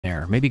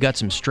there. Maybe got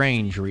some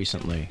strange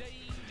recently.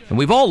 And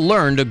we've all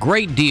learned a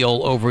great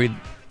deal over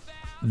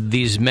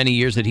these many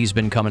years that he's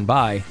been coming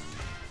by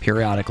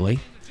periodically.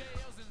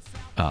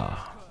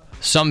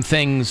 Some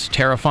things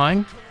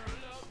terrifying,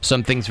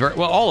 some things very,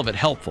 well, all of it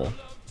helpful.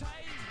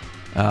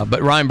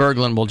 But Ryan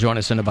Berglund will join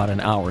us in about an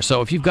hour.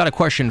 So if you've got a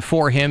question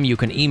for him, you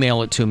can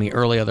email it to me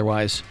early.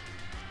 Otherwise,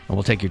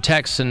 we'll take your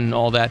texts and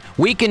all that.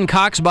 Weekend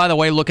Cox, by the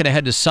way, looking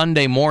ahead to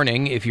Sunday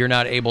morning. If you're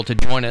not able to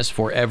join us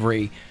for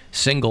every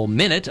single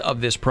minute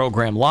of this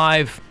program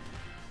live,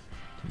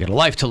 you've got a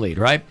life to lead,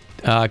 right?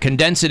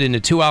 Condense it into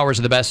 2 hours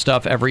of the best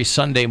stuff every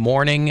Sunday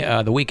morning.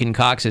 The Weekend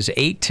Cox is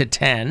 8 to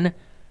 10.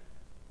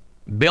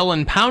 Bill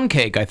and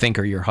Poundcake, I think,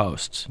 are your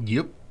hosts.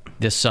 Yep.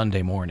 This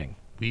Sunday morning.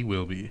 We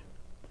will be.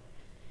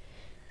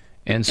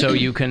 And so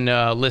you can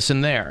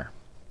listen there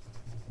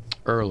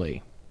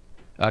early.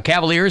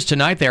 Cavaliers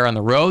tonight, they're on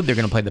the road. They're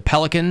going to play the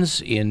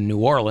Pelicans in New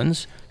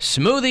Orleans.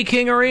 Smoothie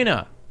King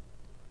Arena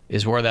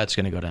is where that's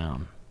going to go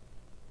down.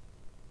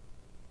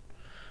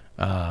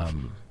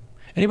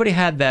 Anybody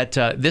had that?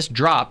 This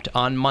dropped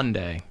on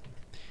Monday.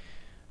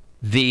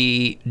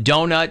 The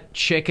donut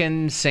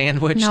chicken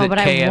sandwich that but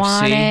KFC. I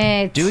want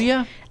it. Do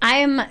you?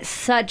 I'm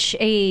such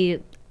a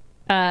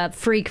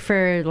freak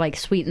for like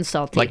sweet and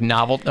salty. Like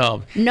novel?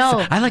 Oh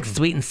No. I like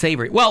sweet and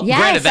savory. Well, Yes,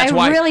 granted, that's I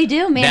why really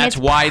do, man. That's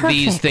It's why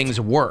these perfect. things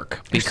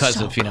work because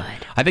so of you know.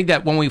 good. I think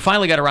that when we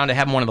finally got around to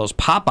having one of those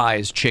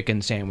Popeyes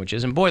chicken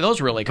sandwiches, and boy,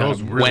 those really kind Those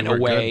of really went were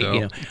away. good, though.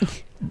 You know,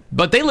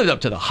 but they lived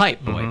up to the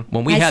hype. Boy,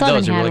 when we I had still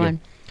those, they haven't were had really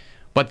good. one.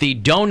 But the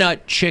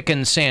donut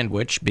chicken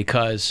sandwich,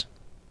 because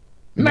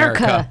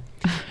America.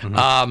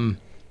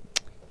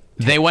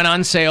 They went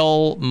on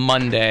sale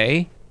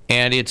Monday,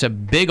 and it's a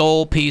big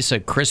old piece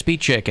of crispy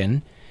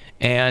chicken,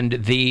 and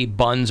the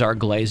buns are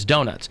glazed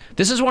donuts.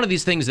 This is one of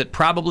these things that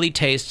probably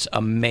tastes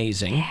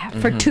amazing.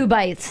 For 2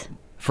 bites.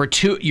 For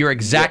two, you're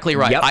exactly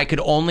right. Yep. I could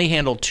only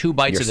handle 2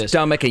 bites Your of this.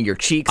 stomach and your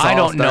cheeks. I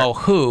all don't know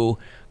start- who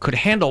could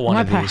handle one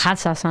I'm of gonna put these. hot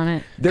sauce on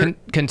it.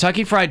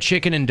 Kentucky Fried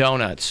Chicken and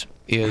Donuts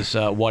is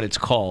what it's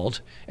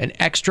called. An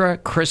extra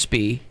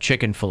crispy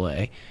chicken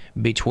fillet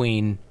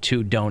between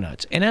 2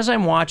 donuts. And as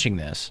I'm watching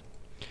this,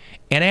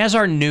 and as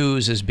our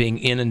news is being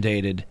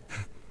inundated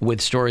with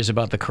stories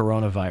about the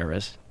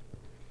coronavirus,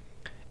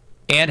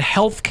 and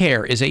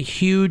healthcare is a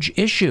huge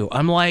issue,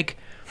 I'm like,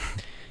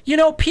 you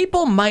know,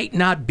 people might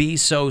not be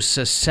so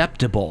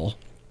susceptible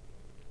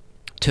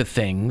to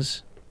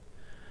things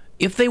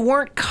if they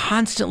weren't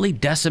constantly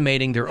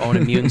decimating their own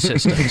immune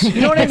systems.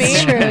 You know what I mean?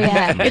 That's true,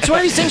 yeah. It's one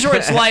of these things where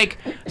it's like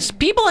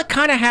people that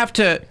kind of have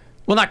to,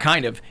 well, not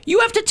kind of, you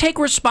have to take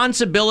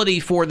responsibility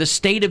for the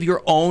state of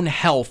your own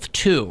health,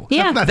 too.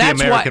 Yeah. Not That's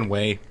the American why-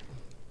 way.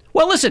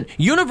 Well, listen,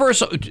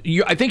 universal,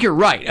 I think you're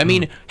right. I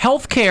mean,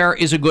 healthcare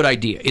is a good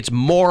idea. It's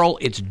moral,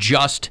 it's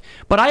just,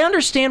 but I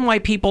understand why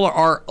people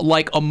are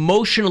like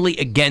emotionally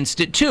against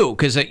it too,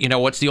 because, you know,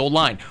 what's the old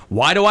line?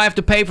 Why do I have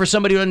to pay for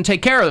somebody who doesn't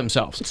take care of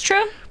themselves? It's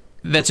true.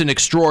 That's an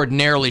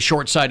extraordinarily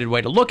short-sighted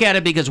way to look at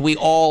it because we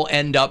all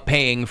end up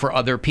paying for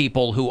other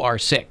people who are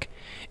sick.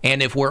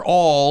 And if we're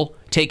all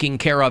taking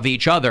care of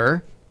each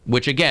other,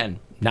 which again,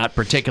 not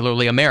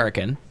particularly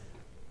American,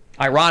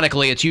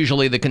 ironically, it's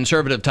usually the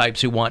conservative types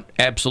who want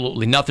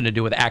absolutely nothing to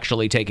do with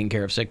actually taking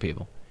care of sick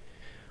people.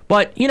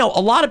 But, you know,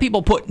 a lot of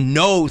people put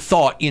no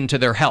thought into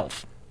their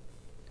health.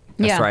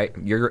 That's Yeah. right.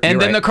 You're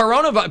And then right. the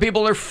coronavirus,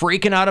 people are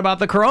freaking out about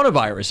the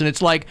coronavirus. And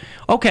it's like,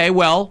 okay,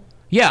 well,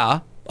 yeah,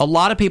 a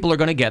lot of people are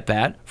going to get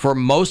that. For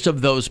most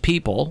of those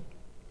people,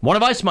 one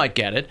of us might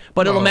get it,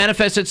 but it'll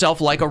manifest itself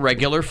like a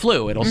regular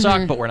flu. It'll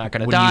suck, but we're not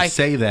going to When die. you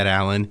say that,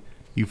 Alan,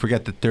 you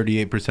forget that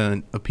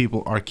 38% of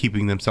people are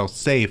keeping themselves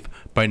safe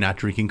by not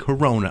drinking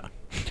Corona.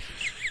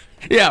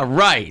 Yeah,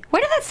 right.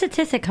 Where did that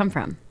statistic come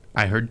from?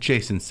 I heard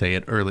Jason say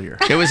it earlier.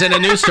 It was in a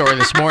news story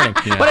this morning.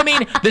 But I mean,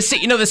 the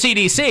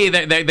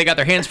CDC, they got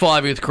their hands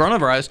full with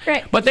coronavirus.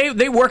 Right. But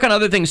they work on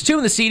other things too.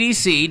 And the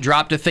CDC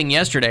dropped a thing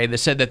yesterday that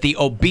said that the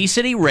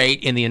obesity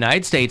rate in the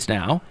United States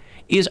now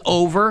is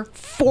over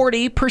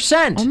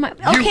 40%. Oh my,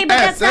 okay, but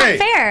that's not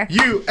fair.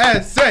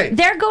 USA!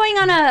 They're going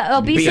on a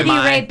obesity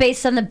BMI. rate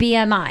based on the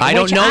BMI. I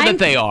don't which know that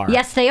they are.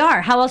 Yes, they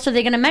are. How else are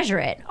they going to measure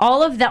it? All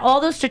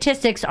those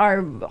statistics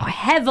are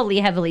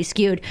heavily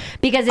skewed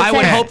because it I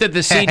would says- hope that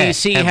the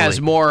CDC has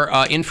Heavily. more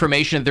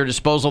information at their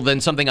disposal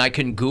than something I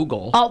can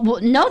Google. Oh,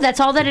 well, no, that's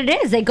all that it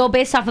is. They go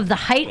based off of the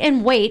height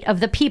and weight of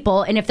the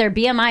people, and if their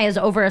BMI is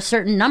over a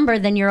certain number,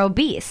 then you're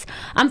obese.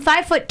 I'm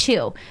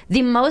 5'2".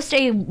 The most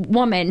a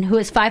woman who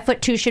is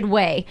 5'2" should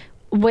weigh,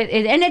 and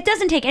it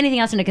doesn't take anything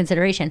else into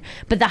consideration,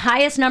 but the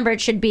highest number it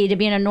should be to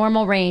be in a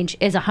normal range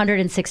is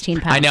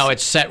 116 pounds. I know,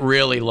 it's set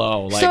really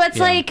low. So it's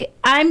like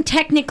I'm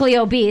technically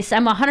obese.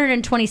 I'm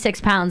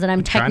 126 pounds, and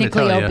I'm trying to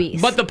technically tell ya.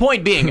 obese. But the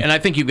point being, and I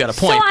think you've got a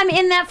point. So I'm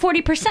in that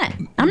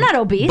 40%. I'm not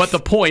obese. But the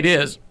point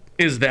is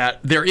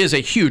that there is a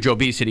huge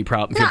obesity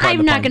problem. No,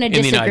 I'm not gonna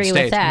disagree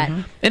with that.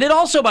 And it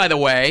also, by the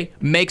way,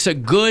 makes a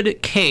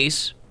good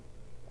case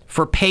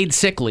for paid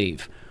sick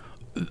leave.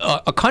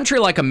 A country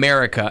like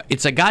America,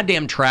 it's a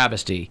goddamn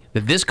travesty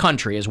that this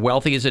country, as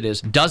wealthy as it is,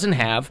 doesn't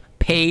have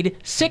paid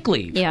sick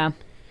leave. Yeah.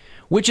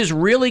 which is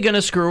really going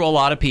to screw a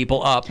lot of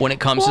people up when it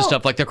comes to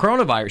stuff like the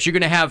coronavirus.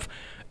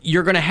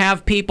 You're going to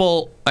have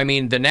people, I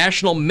mean, the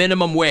national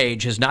minimum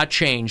wage has not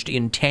changed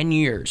in 10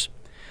 years.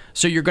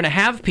 So you're going to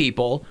have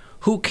people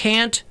who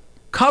can't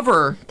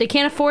cover they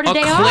can't afford a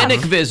day clinic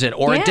off. visit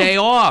or a day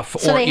off.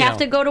 So or, they have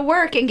to go to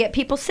work and get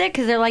people sick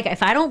because they're like,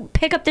 if I don't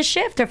pick up the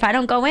shift or if I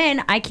don't go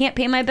in, I can't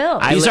pay my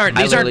bills. These aren't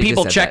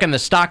people checking that. the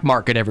stock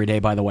market every day,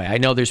 by the way. I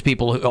know there's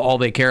people who all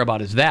they care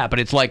about is that,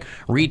 but it's like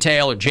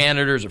retail or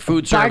janitors or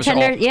food service.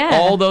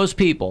 All those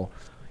people,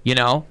 you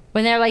know?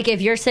 When they're like, if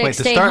you're sick,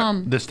 stay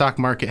home. The stock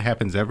market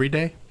happens every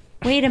day?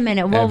 Wait a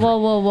minute.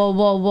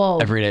 Whoa.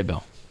 Every day,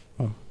 Bill.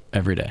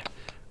 Every day.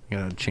 I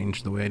gotta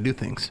change the way I do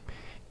things.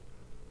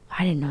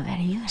 I didn't know that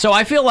either. So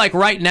I feel like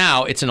right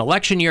now, it's an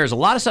election year. There's a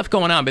lot of stuff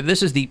going on, but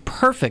this is the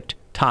perfect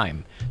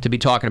time to be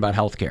talking about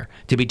healthcare,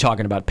 to be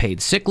talking about paid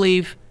sick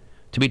leave,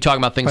 to be talking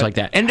about things like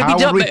that. And to how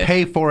be would we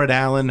pay for it,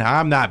 Alan?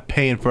 I'm not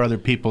paying for other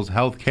people's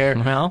health care.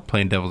 Well,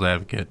 playing devil's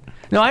advocate.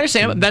 No, I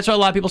understand. That's what a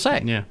lot of people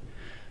say. Yeah.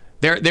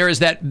 There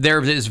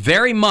is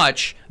very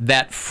much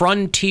that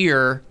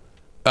frontier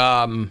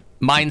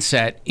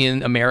mindset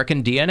in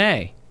American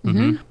DNA.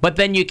 Mm-hmm. But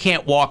then you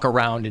can't walk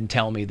around and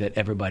tell me that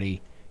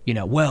everybody, you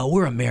know, well,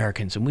 we're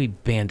Americans and we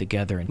band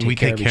together and take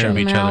care of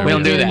each other. No, We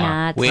don't do that.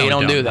 not. We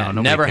don't do that.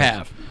 No, Never cares.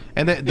 have.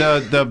 And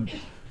the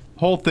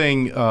whole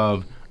thing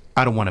of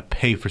I don't want to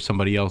pay for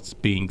somebody else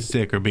being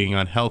sick or being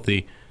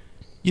unhealthy.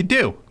 You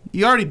do.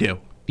 You already do.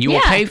 You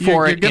will pay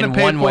for it in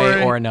one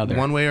way or another.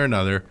 One way or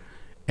another.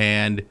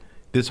 And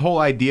this whole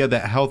idea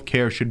that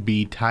healthcare should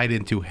be tied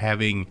into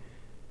having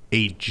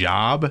a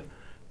job,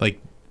 like,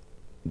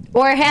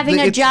 or having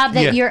a job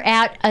that you're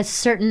at a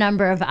certain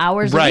number of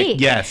hours a week.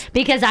 Yes.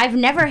 Because I've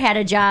never had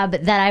a job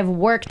that I've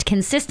worked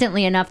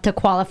consistently enough to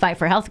qualify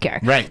for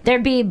healthcare. Right.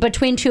 There'd be,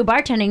 between two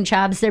bartending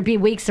jobs, there'd be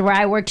weeks where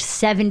I worked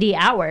 70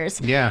 hours.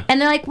 Yeah. And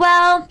they're like,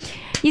 well,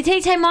 you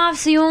take time off,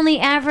 so you only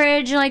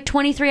average like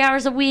 23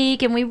 hours a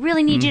week, and we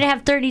really need you to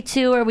have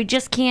 32, or we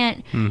just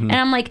can't. And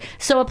I'm like,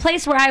 so a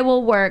place where I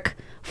will work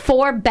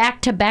 4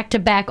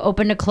 back-to-back-to-back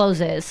open to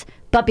closes,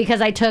 but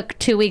because I took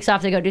 2 weeks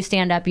off to go do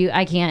stand-up,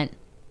 I can't.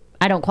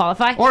 I don't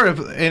qualify. Or if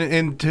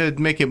and to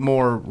make it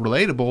more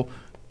relatable,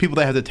 people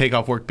that have to take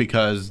off work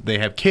because they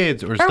have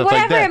kids or stuff like that.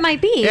 Or whatever it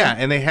might be. Yeah,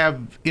 and they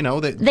have,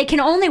 they can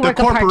only work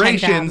a part-time job.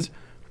 The corporations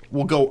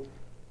will go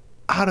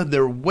out of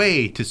their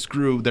way to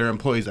screw their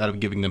employees out of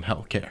giving them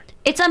health care.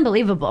 It's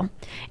unbelievable.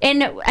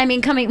 And I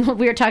mean,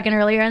 we were talking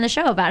earlier in the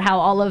show about how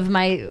all of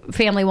my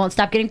family won't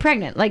stop getting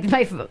pregnant. Like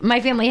my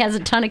family has a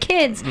ton of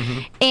kids,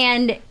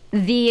 and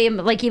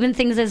even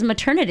things as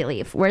maternity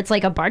leave, where it's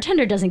like a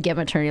bartender doesn't get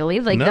maternity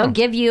leave. Like they'll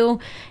give you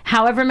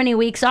however many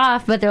weeks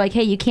off, but they're like,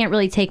 hey, you can't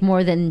really take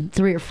more than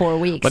 3 or 4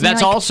 weeks. But and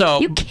that's like, also,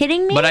 you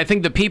kidding me? But I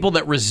think the people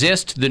that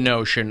resist the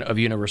notion of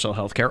universal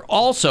health care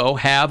also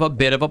have a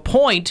bit of a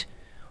point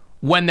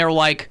when they're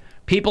like,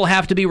 people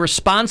have to be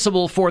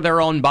responsible for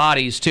their own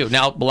bodies too.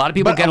 Now, a lot of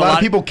people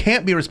people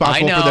can't be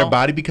responsible for their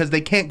body because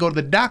they can't go to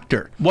the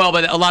doctor. Well,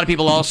 but a lot of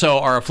people also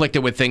are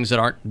afflicted with things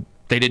that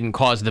they didn't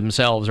cause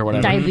themselves or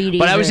whatever. Diabetes.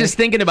 But I was just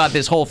thinking about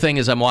this whole thing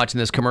as I'm watching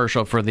this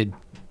commercial for the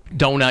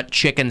donut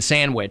chicken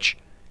sandwich.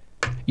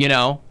 You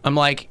know, I'm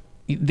like,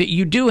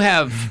 you do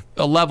have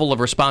a level of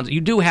responsibility.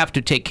 You do have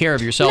to take care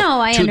of yourself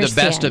to the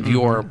best of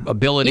your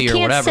ability or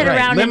whatever. You can't sit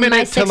around in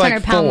my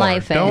 600-pound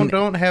life.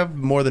 Don't have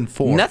more than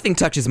 4. Nothing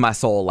touches my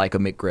soul like a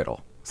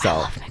McGriddle. So I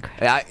love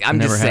McGriddle. I'm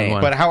Never just had saying.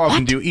 one. But how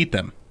often do you eat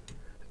them?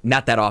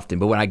 Not that often,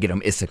 but when I get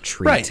them, it's a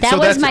treat. Right. That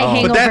was my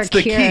hangover But that's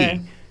the cure.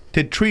 key.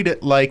 To treat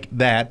it like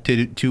that,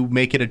 to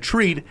make it a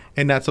treat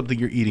and not something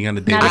you're eating on a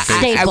daily Not a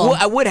basis. staple.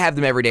 I would have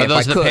them every day Are if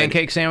those I the could.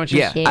 pancake sandwiches?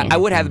 Yeah, Yeah. I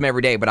would have them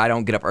every day, but I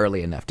don't get up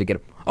early enough to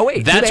get them. Oh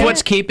wait, That's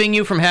what's keeping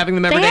you from having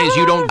them every day is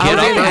you don't get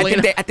up I early.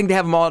 think they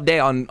have them all day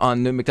on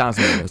the McDonald's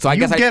menu. So I You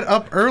guess get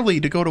up early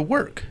to go to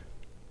work.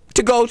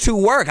 to go to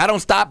work. I don't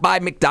stop by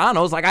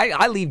McDonald's. Like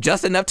I leave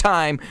just enough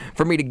time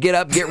for me to get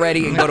up, get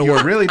ready, and go to You're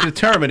work. really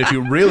determined. If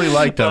you really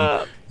liked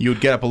them, you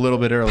would get up a little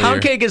bit earlier.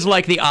 Poundcake is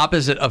like the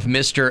opposite of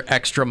Mr.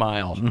 Extra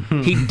Mile.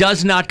 He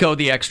does not go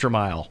the extra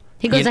mile.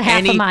 He goes a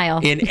half a mile.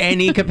 In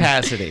any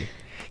capacity.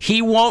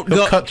 He won't He'll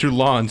go. cut through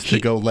lawns to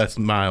go less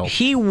miles.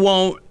 He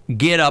won't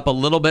get up a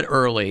little bit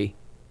early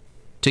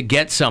to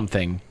get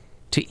something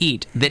to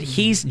eat that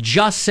he's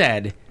just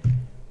said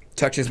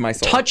Touches my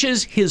soul.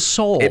 touches his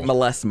soul. It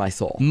molests my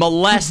soul.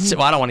 Molests.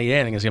 Well, I don't want to eat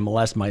anything that's going to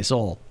molest my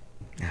soul.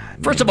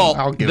 First of all,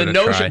 I'll give the it a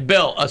notion, try.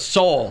 Bill, a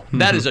soul,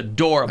 that is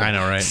adorable. I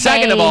know, right?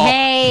 Second of Hey, all,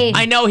 hey.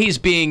 I know he's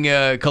being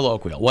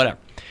colloquial, whatever.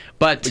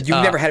 But You've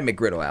never had a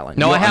McGriddle, Alan.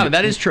 No, I haven't.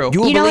 That is true. You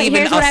will You know what? believe in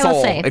Here's what a I will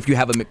soul say. if you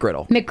have a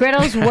McGriddle.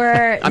 McGriddles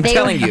were. I'm they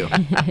telling were, you.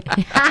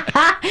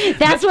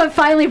 That's what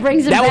finally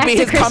brings him That back will be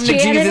to his come to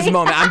Christianity. Jesus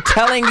moment. I'm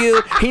telling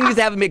you, he needs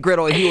to have a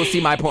McGriddle and he will see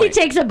my He point.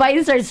 takes a bite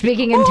and starts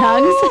speaking in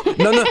tongues.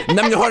 No.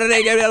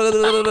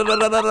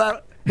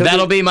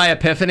 That'll be my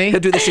epiphany.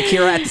 He'll do the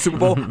Shakira at the Super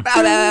Bowl.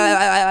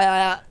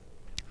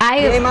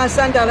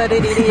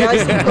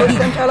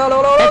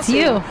 That's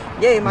you.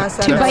 Yay, my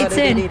son. 2 bites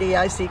in.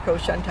 I see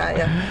Coach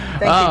Shantaya.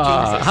 Thank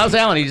you, Jesus. How's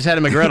Alan? He just had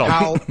a McGriddle.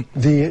 How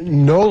the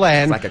no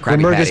land like a Krabby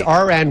emerges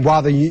Patty. RN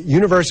while the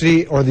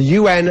university or the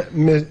UN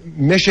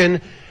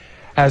mission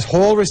as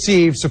whole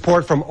received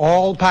support from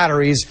all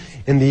parties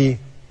in the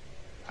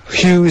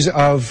hues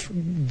of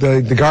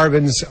the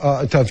garbins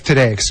of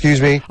today.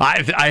 Excuse me.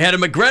 I had a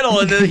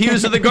McGriddle, and the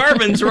hues of the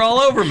garbins were all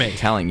over me.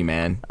 Telling you,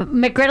 man.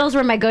 McGriddles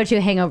were my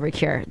go-to hangover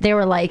cure. They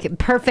were like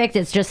perfect.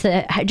 It's just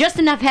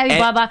enough heavy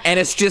baba. And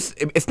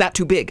it's not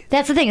too big.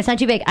 That's the thing. It's not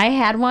too big. I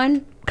had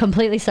one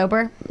completely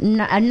sober,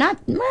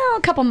 a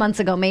couple months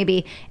ago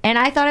maybe, and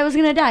I thought I was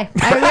gonna die.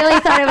 I really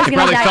thought I was gonna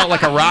die. Probably felt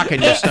like a rock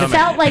in your stomach. It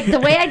felt like the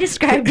way I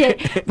described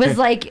it was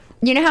like,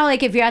 you know how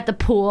like if you're at the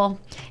pool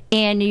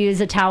and you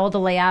use a towel to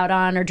lay out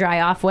on or dry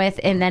off with,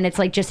 and then it's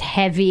like just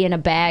heavy in a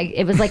bag.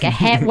 It was like a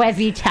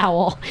heavy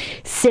towel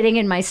sitting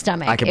in my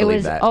stomach. I can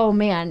believe that. that. Oh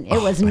man,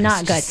 it was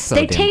not good. so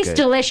They damn taste good.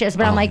 delicious,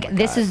 but I'm like, my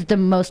this God. is the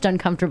most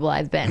uncomfortable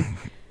I've been.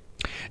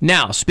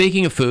 Now,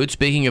 speaking of food,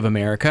 speaking of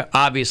America,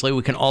 obviously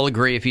we can all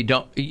agree if you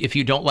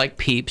don't like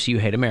Peeps, you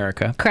hate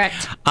America.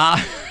 Correct.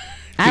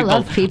 I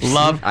love Peeps.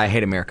 I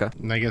hate America.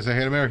 I guess I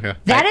hate America.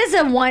 That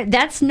is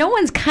that's no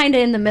one's kind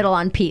of in the middle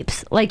on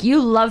Peeps. Like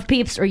you love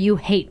Peeps or you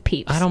hate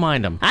Peeps. I don't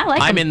mind them. I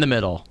like I'm them. in the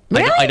middle.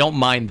 Really? I don't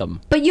mind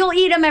them. But you'll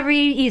eat them every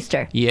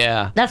Easter.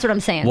 Yeah. That's what I'm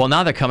saying. Well,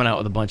 now they're coming out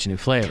with a bunch of new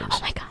flavors. Oh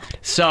my God.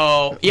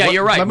 So, yeah,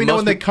 you're right. Let me know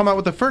when Most they come out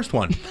with the first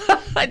one.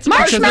 It's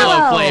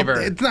Marshmallow flavor.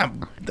 It's not.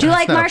 Do you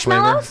like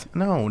marshmallows?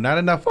 No, not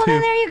enough Well, to.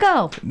 then there you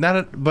go.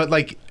 But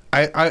like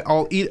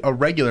I'll eat a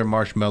regular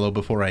marshmallow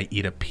before I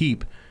eat a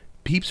Peep.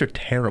 Peeps are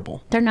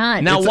terrible. They're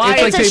not. Now, why-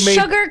 It's It's a like they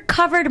made-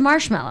 sugar-covered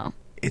marshmallow.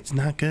 It's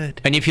not good.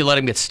 And if you let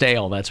them get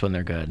stale, that's when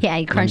they're good. Yeah,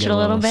 you crunch When it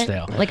they a get little bit,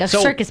 stale. like a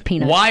So circus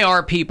peanut. Why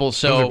are people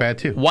so? Those are bad,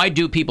 too. Why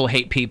do people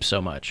hate Peeps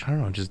so much? I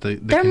don't know. Just the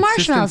They're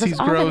marshmallows. That's consistency's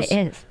all gross. that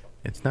it is.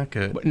 It's not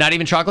good. Not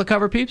even chocolate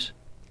covered Peeps?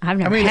 I've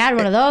never had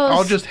one of those.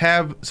 I'll just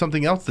have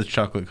something else that's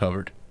chocolate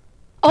covered.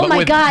 oh But my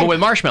with, God. But with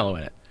marshmallow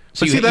in it.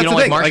 So But you, see, that's you don't the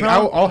like thing. Like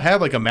marshmallow? I'll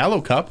have like a mallow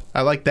cup.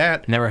 I like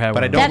that. Never had but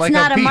one. I don't That's like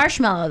not a Peep.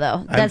 marshmallow,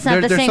 though. That's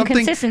not the there's same something-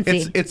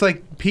 consistency. It's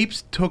like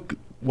Peeps took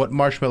what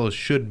marshmallows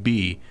should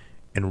be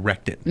and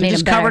wrecked it. Made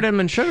just them better. covered them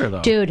in sugar,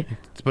 though. Dude,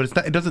 But it's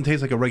not. It doesn't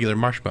taste like a regular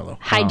marshmallow.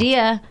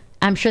 idea.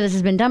 I'm sure this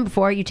has been done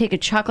before. You take a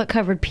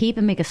chocolate-covered Peep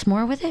and make a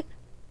s'more with it?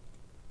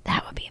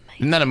 That would be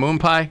amazing. Isn't that a moon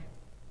pie?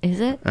 Is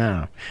it? I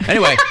don't know.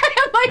 Anyway,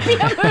 It might be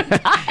a moon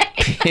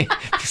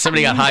pie.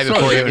 somebody got high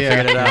before you even yeah.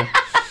 figured it out.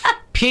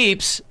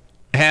 Peeps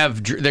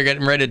they're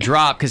getting ready to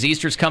drop, because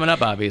Easter's coming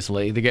up,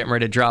 obviously. They're getting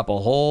ready to drop a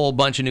whole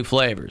bunch of new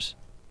flavors.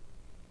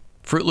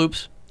 Fruit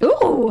Loops,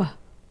 Ooh.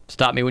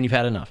 stop me when you've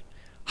had enough.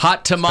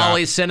 Hot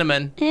tamale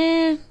cinnamon,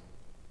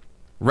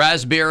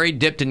 raspberry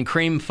dipped in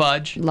cream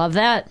fudge, Love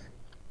that.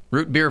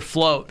 root beer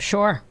float,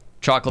 Sure.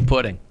 chocolate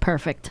pudding.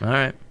 Perfect. All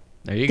right,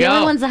 there you The go.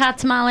 only one's the hot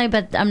tamale,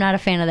 but I'm not a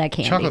fan of that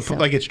candy. Chocolate, so.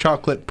 like it's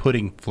chocolate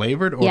pudding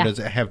flavored, or Yeah. does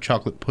it have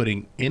chocolate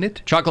pudding in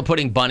it? Chocolate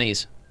pudding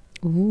bunnies.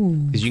 Ooh,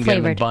 because you can get them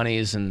in flavored.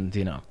 bunnies, and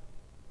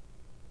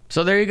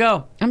So there you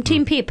go. I'm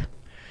Team Peep.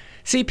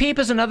 See, Peep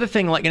is another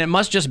thing, and it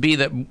must just be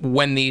that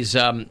when these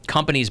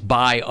companies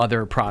buy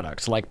other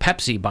products, like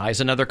Pepsi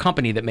buys another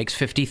company that makes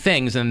 50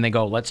 things, and then they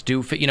go, let's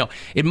do,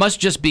 it must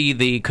just be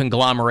the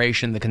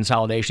conglomeration, the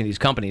consolidation of these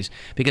companies,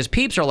 because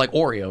Peeps are like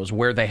Oreos,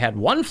 where they had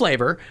one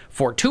flavor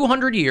for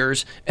 200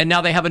 years, and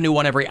now they have a new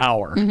one every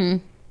hour. Mm-hmm.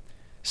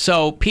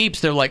 So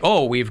Peeps, they're like,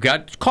 oh, we've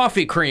got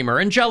coffee creamer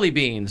and jelly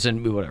beans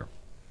and whatever.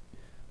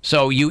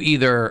 So you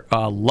either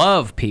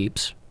love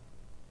Peeps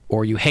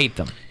or you hate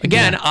them.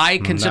 Again, I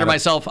consider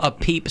myself a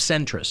Peep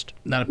centrist.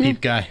 Not a Peep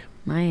guy.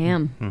 I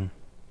am.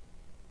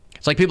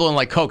 It's like people don't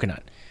like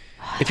coconut.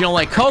 If you don't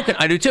like coconut,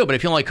 I do too, but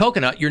if you don't like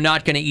coconut, you're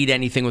not going to eat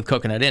anything with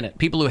coconut in it.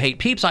 People who hate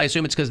Peeps, I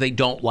assume it's because they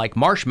don't like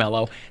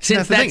marshmallow,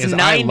 since That's the thing, that's is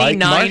I like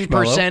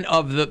 99%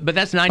 of the, but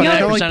that's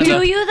 99% like of Do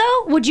the, you,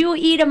 though? Would you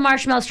eat a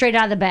marshmallow straight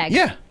out of the bag?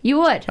 Yeah. You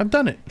would? I've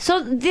done it.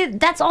 So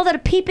that's all that a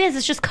Peep is.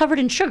 It's just covered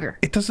in sugar.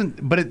 It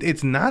doesn't, but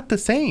it's not the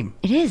same.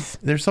 It is.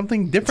 There's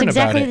something It's different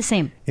exactly about it. the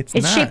same. It's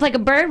It's not. shaped like a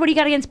bird. What do you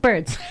got against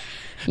birds?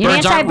 You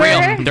Birds aren't real.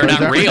 anti-birder? They're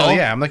not real.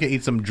 Yeah, I'm not gonna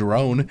eat some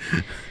drone.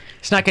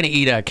 It's not going to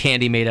eat a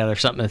candy made out of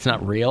something that's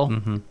not real.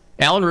 Mm-hmm.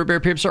 Alan, root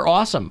beer Peeps are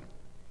awesome.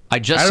 I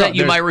just I don't sent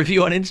know, you my there's-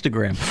 review on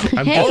Instagram.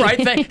 Hey. All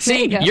right, see,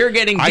 There you go. you're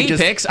getting I Peep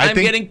just- pics. I I'm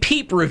think- getting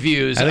Peep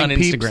reviews I on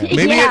think Peeps, Instagram.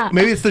 maybe Yeah.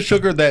 maybe it's the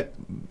sugar that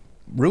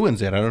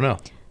ruins it. I don't know.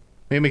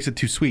 Maybe it makes it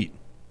too sweet.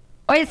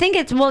 Or I think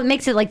it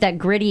makes it like that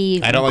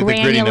gritty, I don't like the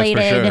grittiness for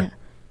granulated sure.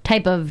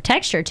 type of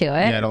texture to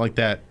it. Yeah, I don't like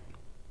that.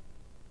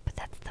 But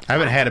that's the I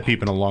haven't had a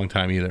Peep in a long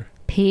time either.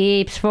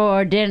 Peeps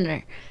for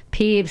dinner.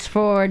 Peeps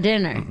for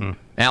dinner.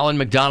 Alan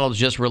McDonald's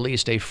just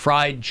released a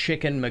fried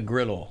chicken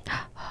McGriddle.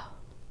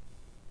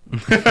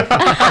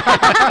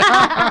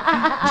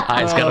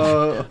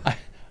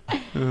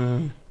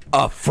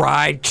 A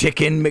fried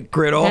chicken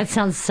McGriddle. That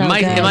sounds so Am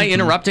good. I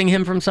interrupting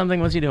him from something?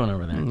 What's he doing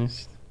over there?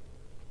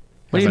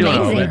 What are you doing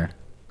over amazing. there?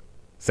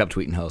 Stop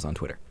tweeting hoes on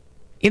Twitter.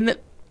 In the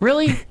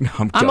really? No,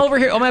 I'm I'm joking. over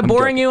here. Am I I'm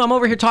boring joking. you? I'm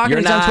over here talking. You're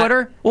He's on not.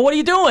 Twitter. Well, what are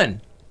you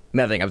doing?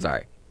 Nothing. I'm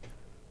sorry.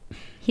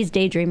 He's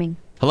daydreaming.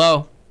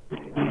 Hello.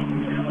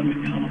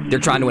 They're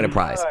trying to win a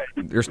prize.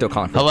 You're still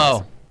calling for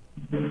Hello.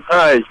 a prize.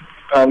 Hi,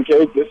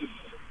 Poundcake.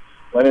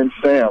 My name's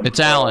Sam. It's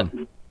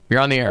Alan.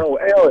 You're on the air. Oh,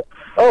 Alan.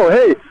 Oh,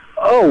 hey.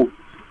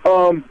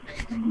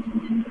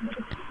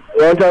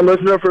 Long time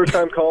listener, first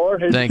time caller.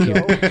 Hey, Thank you.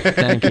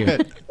 Thank you.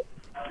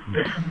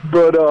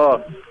 But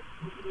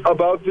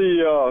about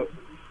the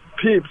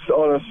peeps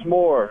on a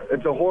s'more,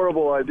 it's a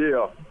horrible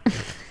idea.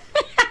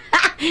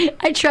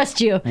 I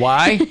trust you.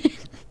 Why?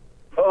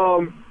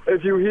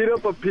 If you heat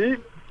up a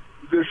peep,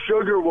 the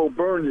sugar will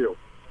burn you.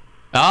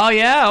 Oh,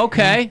 yeah,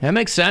 okay. That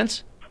makes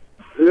sense.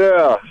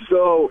 Yeah,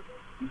 so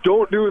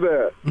don't do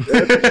that.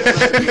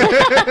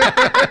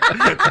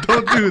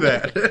 Don't do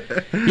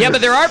that. Yeah,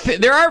 but there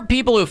are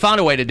people who found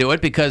a way to do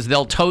it because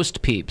they'll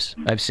toast peeps.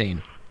 I've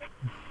seen.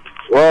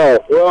 Wow.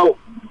 Well,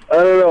 I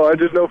don't know. I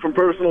just know from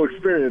personal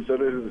experience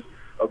that it is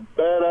a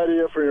bad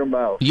idea for your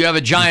mouth. You have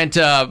a giant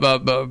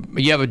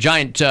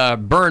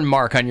burn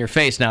mark on your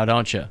face now,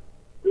 don't you?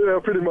 Yeah,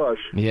 pretty much.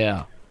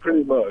 Yeah.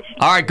 Pretty much.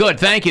 All right, good.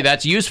 Thank you.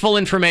 That's useful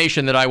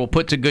information that I will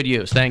put to good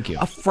use. Thank you.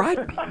 A fried.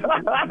 All right.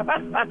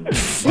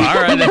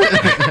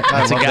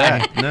 That's a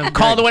guy. No,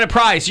 Call to win a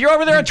prize. You're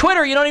over there on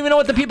Twitter. You don't even know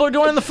what the people are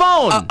doing on the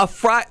phone.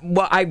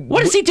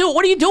 What is he doing?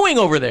 What are you doing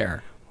over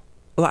there?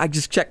 Well, I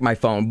just checked my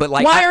phone, but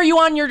like, Why are you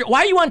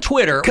on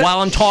Twitter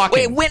while I'm talking?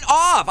 Wait, it went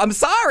off. I'm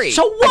sorry.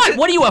 So what?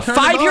 What are you, a Turn it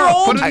off.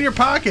 5-year-old? Put it in your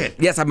pocket.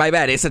 Yes, my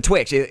bad. It's a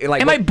Twitch.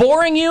 Am I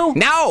boring you?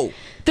 No.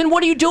 Then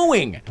what are you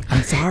doing?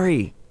 I'm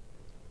sorry.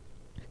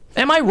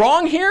 Am I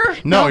wrong here?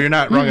 No, you're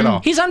not wrong at all.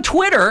 He's on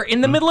Twitter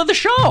in the middle of the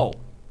show.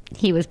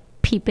 He was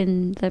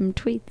peeping them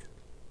tweets.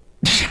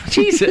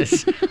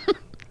 Jesus.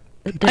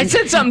 I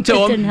said something to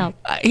him. It didn't help.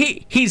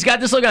 He's got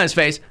this look on his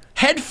face.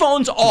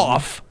 Headphones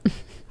off.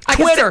 I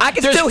can Twitter. I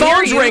can There's still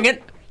phones hear you. ringing.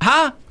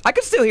 Huh? I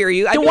could still hear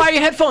you. Then why are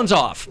your headphones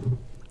off?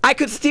 I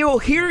could still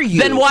hear you.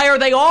 Then why are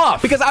they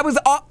off? Because I was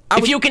off.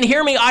 If you can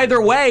hear me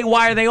either way,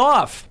 why are they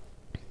off?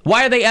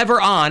 Why are they ever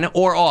on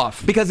or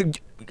off? Because it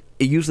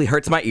usually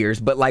hurts my ears,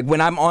 but like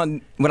when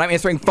I'm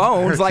answering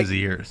phones, Hurts like his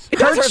ears. It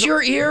hurts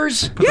your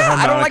ears? Yeah,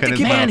 I don't like to in his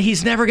keep. Man, mouth.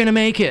 he's never going to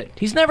make it.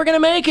 He's never going to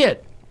make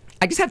it.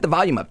 I just have the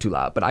volume up too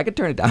loud, but I could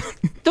turn it down.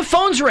 The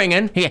phone's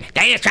ringing. They're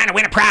just trying to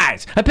win a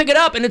prize. I pick it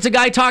up, and it's a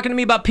guy talking to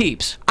me about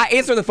peeps. I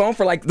answer the phone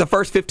for like the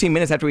first 15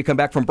 minutes after we come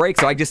back from break,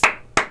 so I just.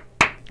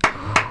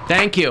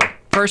 Thank you.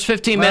 First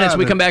 15 minutes,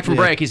 we come back from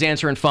break. He's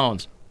answering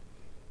phones.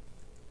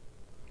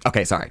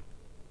 Okay, sorry.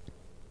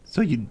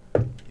 So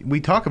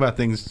we talk about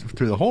things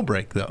through the whole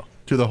break, though,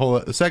 through the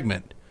whole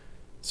segment.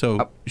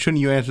 So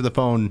shouldn't you answer the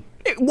phone?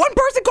 One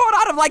person called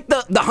out of like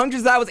the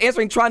hundreds that I was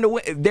answering, trying to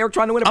win. They were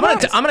trying to win a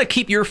prize. I'm gonna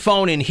keep your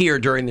phone in here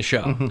during the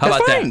show. How That's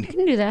about fine. that? You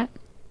can do that.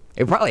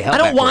 It probably helped.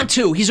 I don't want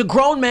to. He's a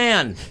grown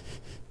man.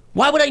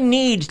 Why would I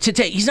need to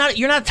take?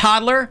 You're not a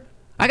toddler.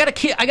 I got a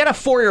kid. I got a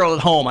 4-year-old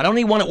at home. I don't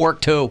need one at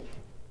work too.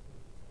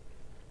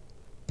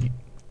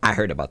 I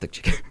heard about the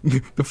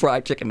chicken, the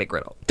fried chicken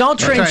McGriddle. Don't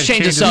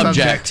change the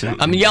subject.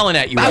 I'm yelling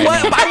at you. Right now.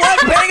 I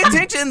was paying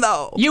attention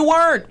though. You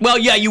weren't. Well,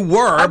 yeah, you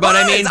were, but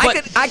I mean,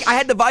 I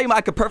had the volume.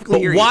 I could perfectly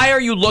hear you. Why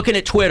are you looking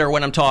at Twitter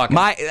when I'm talking?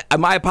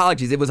 My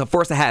apologies. It was a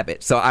force of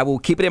habit. So I will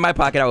keep it in my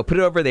pocket. I will put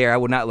it over there. I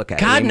will not look at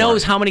it. God anymore.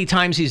 knows how many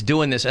times he's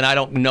doing this, and I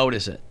don't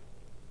notice it.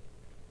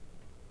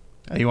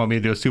 You want me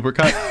to do a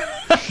supercut?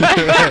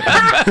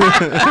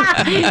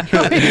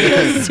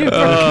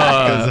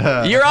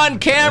 You're on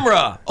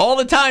camera all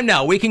the time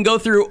now. We can go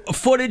through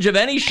footage of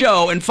any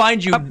show and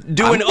find you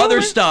doing other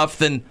stuff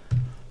than.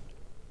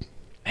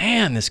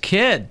 Man, this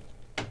kid.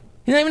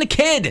 He's not even a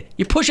kid.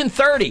 You're pushing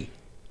 30.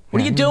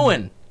 What are you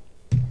doing?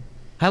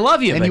 I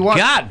love you, And but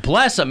God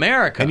bless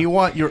America. And you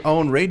want your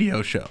own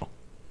radio show.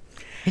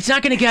 It's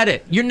not going to get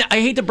it.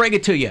 I hate to break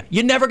it to you.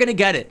 You're never going to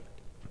get it.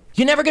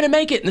 You're never going to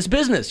make it in this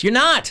business. You're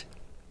not.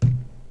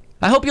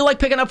 I hope you like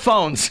picking up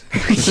phones.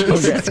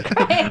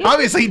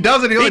 Obviously, he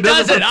doesn't. He only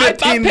does it for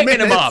 15 I'm picking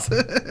minutes. him up.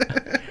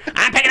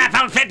 I'm picking up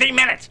phones 15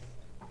 minutes.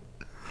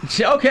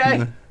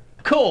 Okay,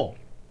 cool.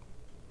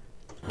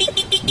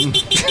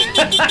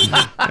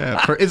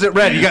 Is it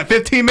red? You got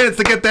 15 minutes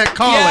to get that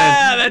call in.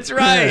 Yeah, that's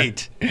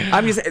right.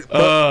 I'm just.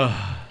 All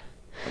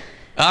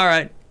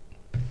right.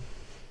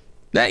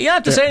 You don't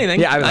have to say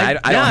anything. Yeah, I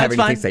don't have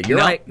anything to say. You're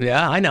right.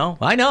 Yeah, I know.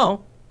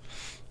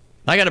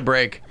 I got a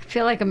break. I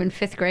feel like I'm in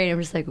 5th grade.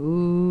 I'm just like,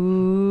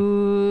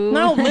 ooh.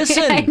 No,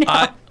 listen. I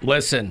know.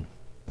 Listen.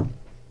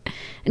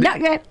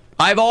 No,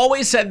 I've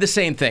always said the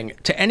same thing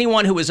to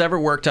anyone who has ever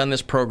worked on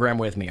this program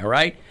with me, all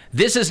right?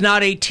 This is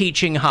not a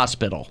teaching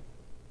hospital.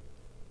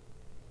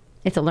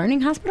 It's a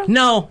learning hospital?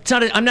 No, it's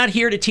not. I'm not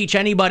here to teach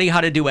anybody how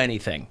to do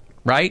anything,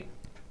 right?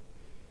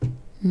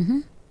 Mm-hmm.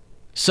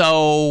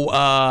 So,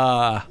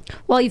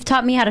 Well, you've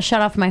taught me how to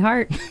shut off my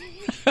heart.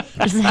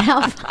 Does that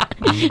help?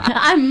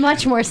 I'm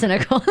much more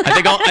cynical.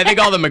 I think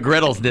all the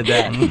McGriddles did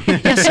that.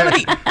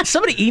 Yeah,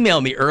 somebody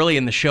emailed me early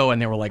in the show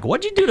and they were like,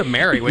 "What'd you do to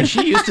Mary when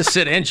she used to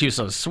sit in? She was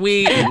so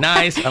sweet and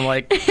nice." I'm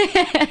like,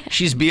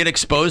 she's being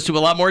exposed to a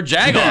lot more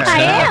jagoffs.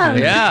 I am.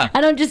 Yeah.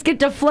 I don't just get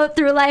to float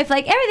through life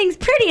like everything's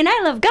pretty and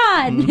I love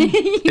God.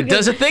 It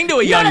does a thing to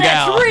a young None of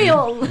gal. that's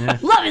real.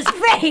 Love is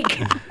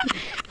fake.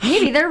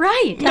 Maybe they're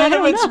right. None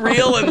of it's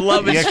real and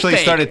love is You actually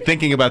fake. started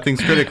thinking about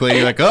things critically.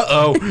 You're like,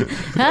 uh-oh.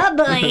 Oh,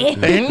 boy.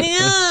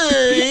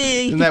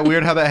 Isn't that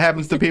weird how that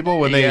happens to people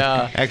when they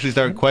actually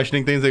start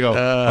questioning things? They go,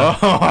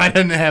 oh, I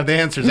didn't have the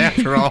answers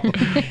after all.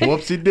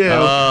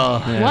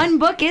 Whoopsie-doo. One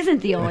book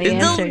isn't the only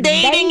answer.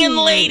 Dating and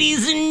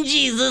ladies and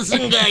Jesus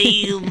and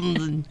guys.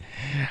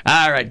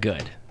 All right,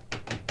 good.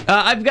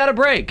 I've got a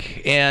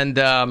break, and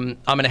I'm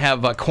going to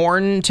have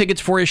Korn tickets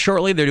for you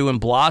shortly. They're doing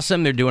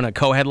Blossom. They're doing a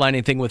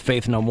co-headlining thing with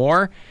Faith No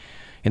More.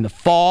 In the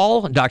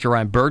fall, Dr.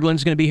 Ryan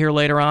Berglund's going to be here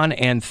later on,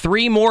 and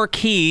 3 more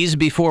keys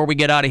before we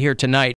get out of here tonight.